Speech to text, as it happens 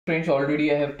Friends,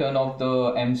 already I have turned off the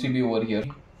MCB over here.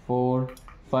 4,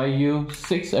 5,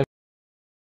 6.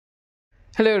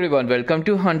 Hello everyone, welcome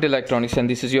to Hunt Electronics, and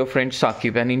this is your friend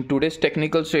Sakib, and in today's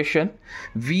technical session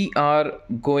we are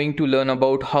going to learn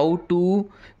about how to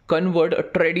convert a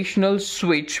traditional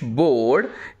switchboard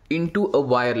into a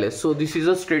wireless. So this is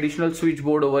a traditional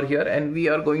switchboard over here, and we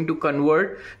are going to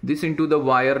convert this into the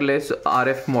wireless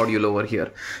RF module over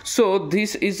here. So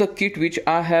this is a kit which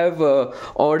I have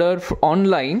ordered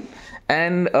online,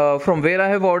 and from where I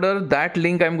have ordered, that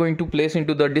link I'm going to place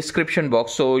into the description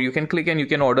box, so you can click and you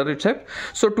can order it.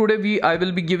 So today I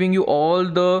will be giving you all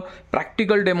the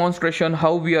practical demonstration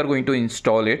how we are going to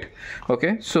install it.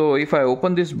 Okay, so if I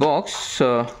open this box,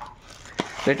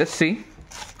 let us see.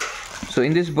 So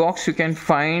in this box you can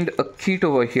find a kit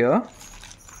over here.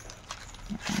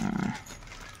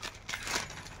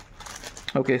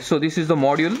 Okay, so this is the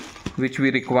module which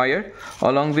we required.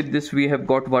 Along with this we have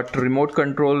got what remote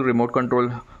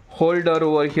control holder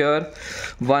over here,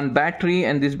 one battery,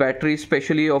 and this battery is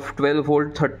specially of 12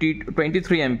 volt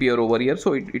 23 ampere over here,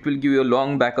 so it will give you a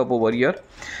long backup over here.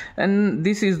 And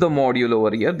this is the module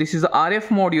over here. This is the RF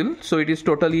module, so it is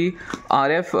totally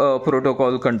RF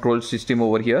protocol control system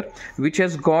over here, which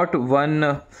has got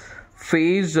one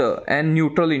phase and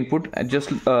neutral input,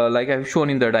 just like I have shown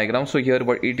in the diagram. So here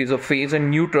it is a phase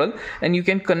and neutral, and you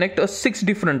can connect a 6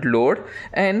 different load,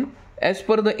 and as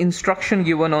per the instruction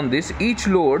given on this, each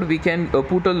load we can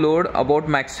put a load about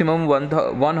maximum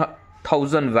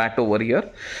 1000 watt over here.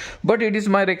 But it is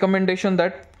my recommendation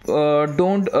that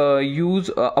don't use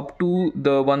up to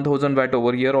the 1000 watt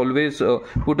over here. Always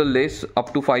put a less,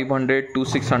 up to 500 to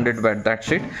 600 watt,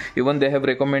 that's it. Even they have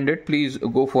recommended, please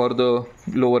go for the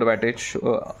lower wattage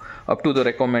up to the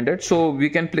recommended. So we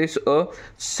can place a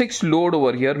 6 load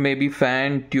over here, maybe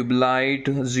fan, tube light,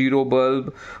 zero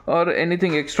bulb, or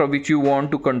anything extra which you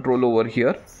want to control over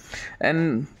here.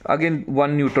 And again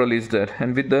one neutral is there,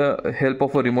 and with the help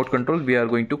of a remote control we are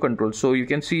going to control. So you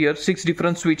can see here 6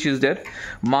 different switches there,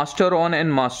 master on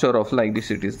and master off, like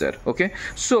this it is there. Okay,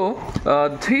 so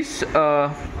this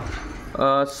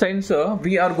sensor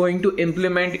we are going to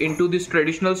implement into this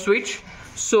traditional switch.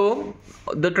 So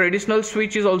the traditional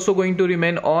switch is also going to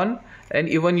remain on, and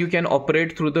even you can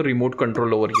operate through the remote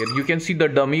control over here. You can see the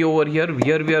dummy over here.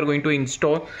 Here we are going to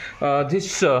install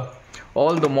this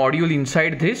all the module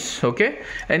inside this. Okay,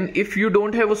 and if you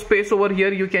don't have a space over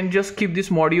here, you can just keep this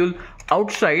module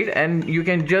outside and you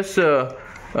can just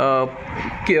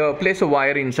place a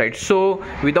wire inside. So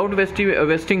without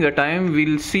wasting the time,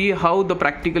 we'll see how the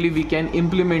practically we can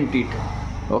implement it.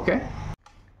 Okay,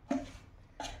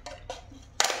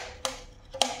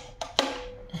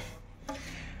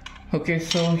 okay,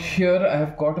 so here I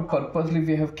have got a purposely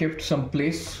we have kept some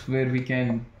place where we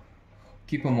can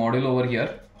keep a module over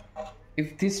here.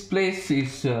 If this place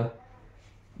is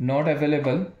not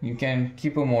available, you can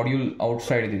keep a module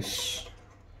outside this.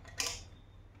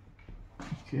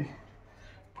 Okay,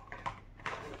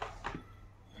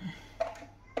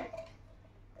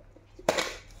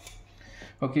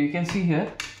 okay, you can see here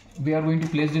we are going to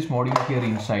place this module here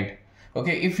inside.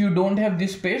 Okay, if you don't have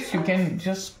this space, you can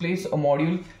just place a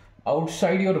module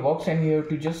outside your box, and you have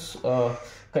to just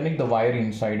connect the wire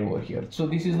inside over here. So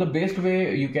this is the best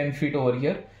way you can fit over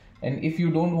here. And if you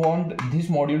don't want this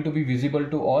module to be visible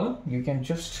to all, you can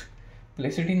just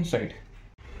place it inside.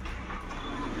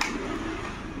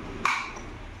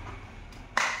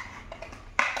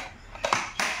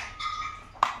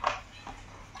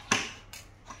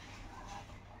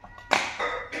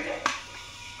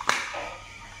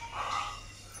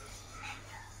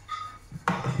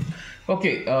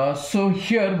 Okay, so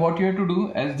here what you have to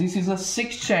do, as this is a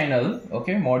 6 channel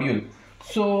okay module,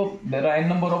 so there are a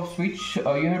number of switch.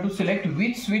 You have to select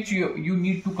which switch you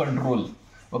need to control.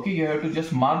 Okay, you have to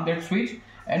just mark that switch,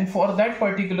 and for that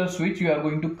particular switch you are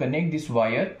going to connect this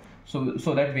wire so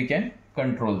that we can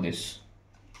control this.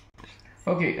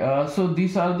 Okay, so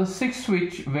these are the 6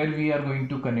 switch where we are going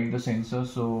to connect the sensor.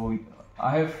 So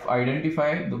I have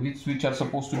identified which switch are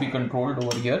supposed to be controlled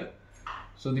over here.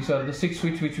 So these are the 6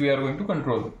 switch which we are going to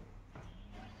control.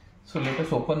 So let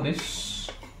us open this.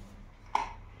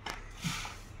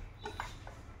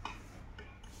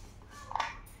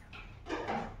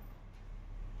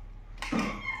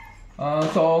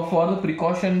 So for the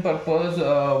precaution purpose,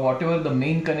 whatever the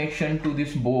main connection to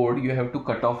this board, you have to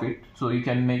cut off it. So you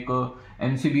can make a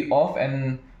MCB off,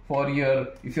 and for your,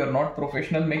 if you are not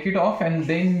professional, make it off, and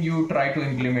then you try to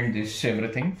implement this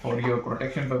everything for your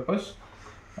protection purpose.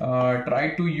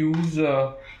 Try to use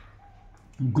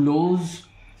gloves,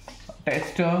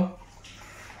 tester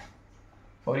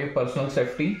for your personal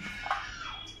safety.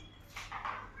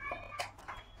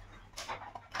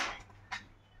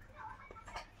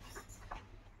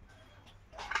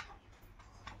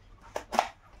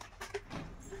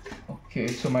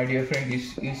 Okay, so my dear friend,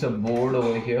 this is a board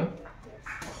over here,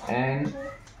 and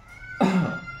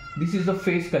this is the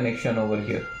phase connection over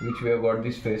here, which we have got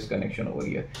this phase connection over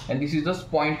here, and this is the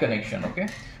point connection. Okay,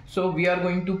 so we are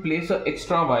going to place an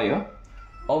extra wire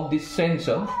of this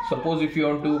sensor. Suppose if you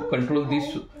want to control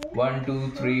this 1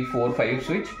 2 3 4 5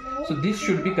 switch, so this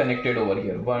should be connected over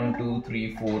here, 1 2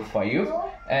 3 4 5,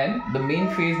 and the main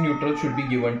phase neutral should be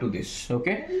given to this.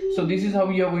 Okay, so this is how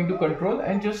we are going to control,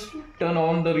 and just turn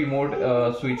on the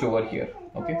remote switch over here.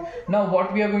 Okay, now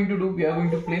what we are going to do, we are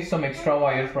going to place some extra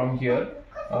wire from here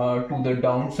to the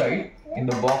downside in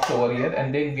the box over here,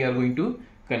 and then we are going to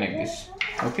connect this.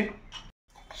 Okay,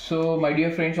 so my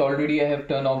dear friends, already I have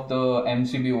turned off the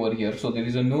MCB over here, so there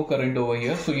is a no current over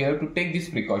here, so you have to take these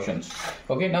precautions.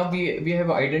 Okay, now we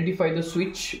have identified the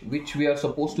switch which we are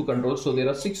supposed to control. So there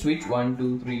are 6 switch, 1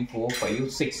 2 3 4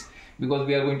 5 6, because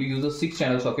we are going to use a 6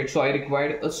 channel socket, so I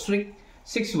required a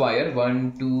 6 wire,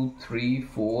 1 2 3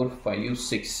 4 5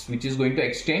 6, which is going to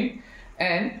extend,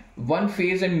 and one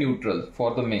phase and neutral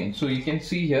for the main. So you can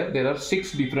see here there are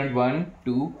 6 different, 1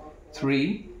 2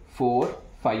 3 4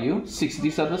 5 6.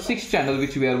 These are the 6 channel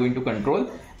which we are going to control,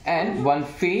 and one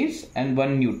phase and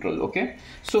one neutral. Okay,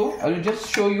 so I will just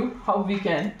show you how we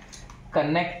can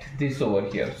connect this over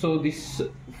here. So this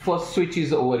first switch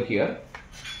is over here.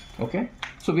 Okay,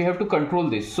 so we have to control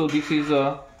this. So this is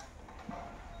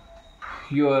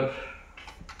your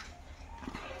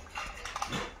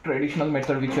traditional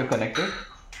method which are connected.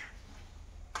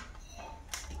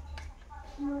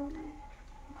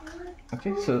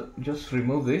 Okay, so just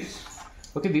remove this.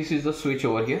 Okay, this is the switch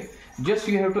over here. Just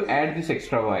you have to add this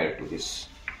extra wire to this.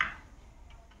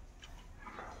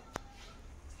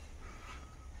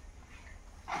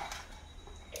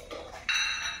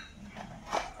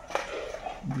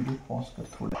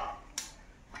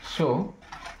 So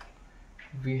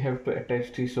we have to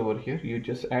attach this over here. You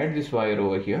just add this wire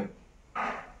over here.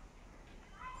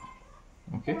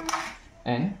 Okay,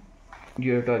 and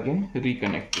you have to again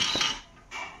reconnect this.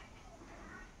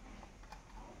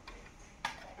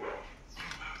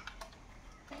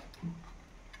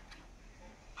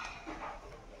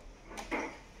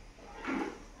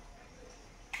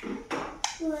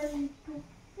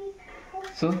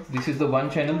 So this is the one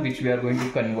channel which we are going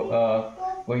to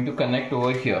connect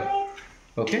over here.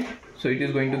 Okay, so it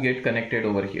is going to get connected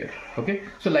over here. Okay,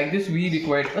 so like this we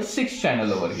required a 6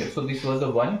 channel over here. So this was the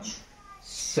one.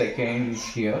 Second is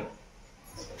here.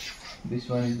 This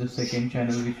one is the second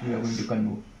channel which we are going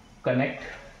to connect.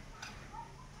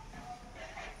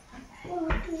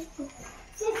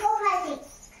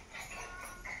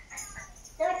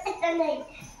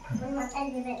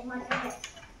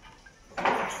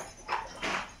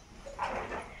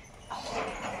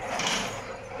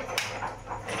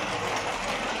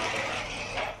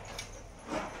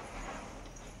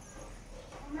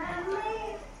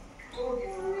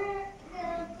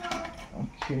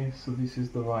 Okay, so this is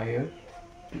the wire.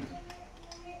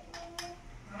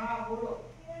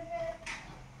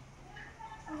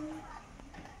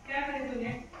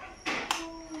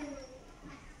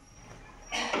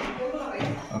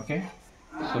 Okay,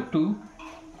 so 2,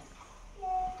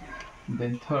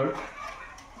 then third,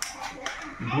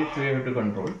 this we have to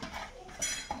control.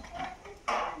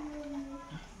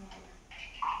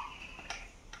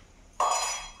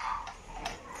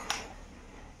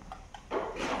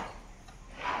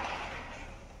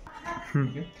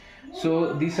 Okay.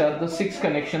 So these are the 6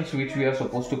 connections which we are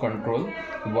supposed to control.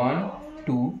 1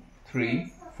 2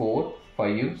 3 4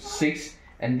 5 6,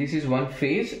 and this is one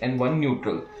phase and one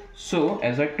neutral. So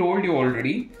as I told you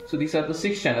already, so these are the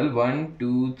 6 channel, 1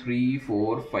 2 3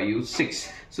 4 5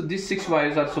 6. So these 6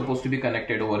 wires are supposed to be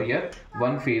connected over here,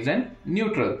 one phase and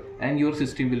neutral, and your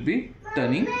system will be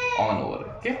turning on over.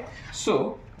 Okay,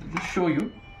 so I'll just show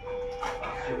you.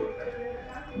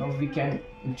 Now we can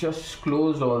just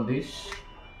close all this.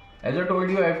 As I told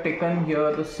you, I have taken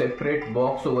here the separate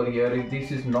box over here. If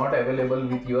this is not available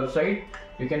with your side,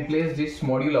 you can place this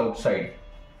module outside.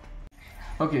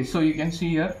 Okay, so you can see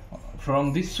here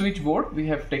from this switchboard we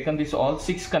have taken this all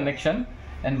 6 connection,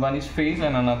 and one is phase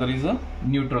and another is a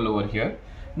neutral over here.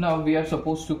 Now we are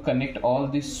supposed to connect all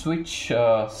this switch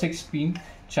 6 pin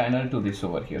channel to this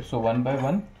over here. So one by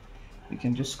one we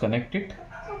can just connect it.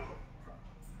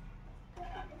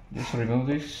 Just remove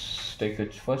this, take the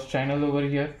first channel over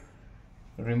here,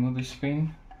 remove this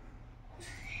pin.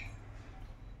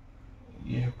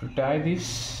 You have to tie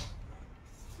this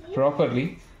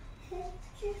properly.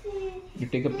 You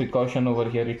take a precaution over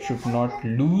here, it should not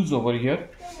loose over here.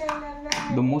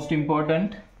 The most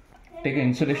important, take an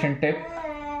insulation tape.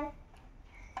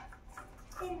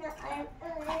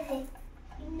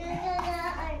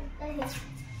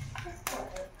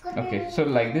 Okay, so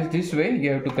like this way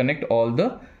you have to connect all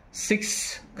the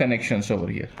 6 connections over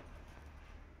here.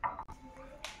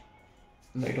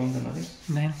 Light on the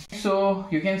noise. So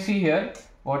you can see here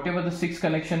whatever the 6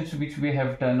 connections which we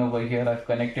have done over here, I've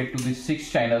connected to this 6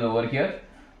 channel over here,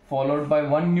 followed by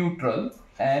one neutral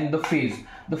and the phase.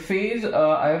 The phase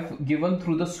I have given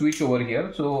through the switch over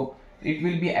here, so it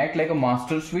will be act like a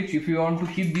master switch. If you want to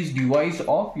keep this device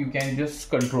off, you can just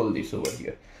control this over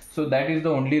here. So that is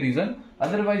the only reason.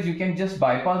 Otherwise you can just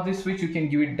bypass this switch, you can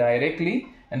give it directly,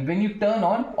 and when you turn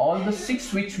on all the 6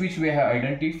 switch which we have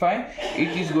identified,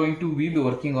 it is going to be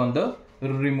working on the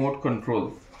remote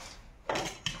control.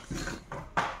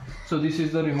 So this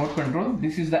is the remote control.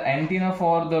 This is the antenna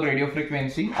for the radio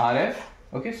frequency RF.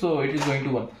 Okay, so it is going to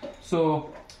work.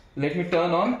 So let me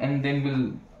turn on and then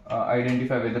we'll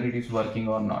identify whether it is working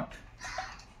or not.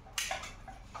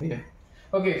 Yeah.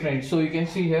 Okay friends, so you can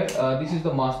see here this is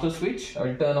the master switch.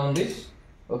 I'll turn on this.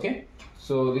 Okay,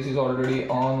 so this is already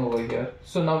on over here.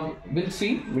 So now we'll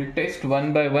see, we'll test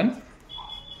one by one.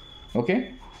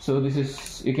 Okay, so this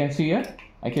is, you can see here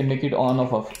I can make it on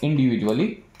off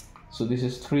individually. So this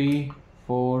is 3,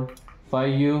 4,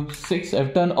 5, 6.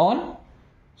 I've turned on.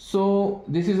 So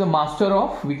this is a master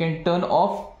off. We can turn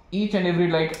off each and every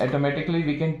light automatically.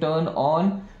 We can turn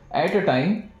on at a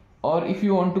time, or if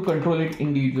you want to control it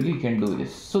individually, you can do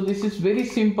this. So this is very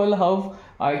simple how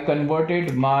I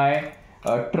converted my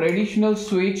traditional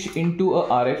switch into a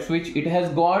RF switch. It has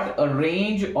got a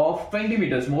range of 20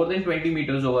 meters, more than 20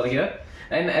 meters over here.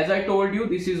 And as I told you,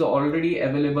 this is already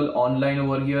available online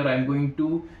over here. I'm going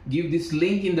to give this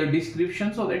link in the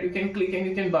description so that you can click and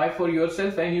you can buy for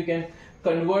yourself, and you can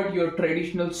convert your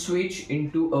traditional switch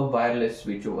into a wireless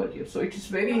switch over here. So it is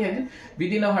very handy.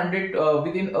 Within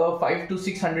within 500 to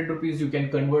 600 rupees, you can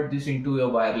convert this into a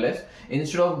wireless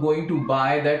instead of going to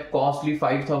buy that costly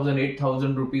 5,000,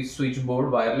 8,000 rupees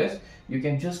switchboard wireless. You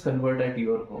can just convert at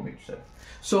your home itself.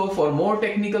 So for more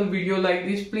technical video like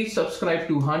this, please subscribe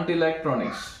to Hunt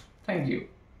Electronics. Thank you.